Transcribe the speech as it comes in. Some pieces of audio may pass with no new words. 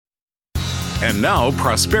And now,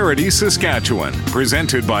 Prosperity Saskatchewan,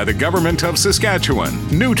 presented by the Government of Saskatchewan,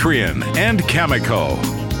 Nutrien, and Cameco.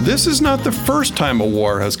 This is not the first time a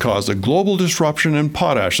war has caused a global disruption in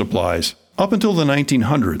potash supplies. Up until the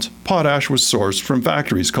 1900s, potash was sourced from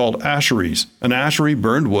factories called asheries. An ashery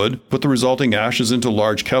burned wood, put the resulting ashes into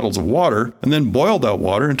large kettles of water, and then boiled that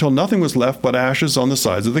water until nothing was left but ashes on the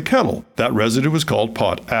sides of the kettle. That residue was called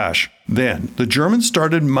potash. Then, the Germans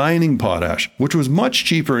started mining potash, which was much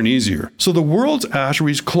cheaper and easier. So the world's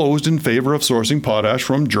asheries closed in favor of sourcing potash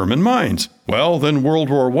from German mines. Well, then World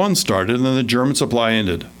War I started and the German supply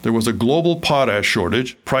ended. There was a global potash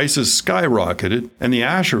shortage, prices skyrocketed, and the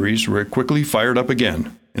asheries were quickly fired up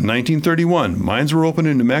again. In 1931, mines were opened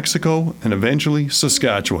in New Mexico and eventually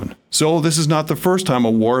Saskatchewan. So this is not the first time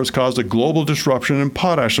a war has caused a global disruption in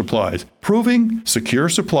potash supplies, proving secure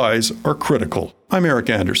supplies are critical. I'm Eric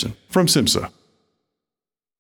Anderson from SIMSA.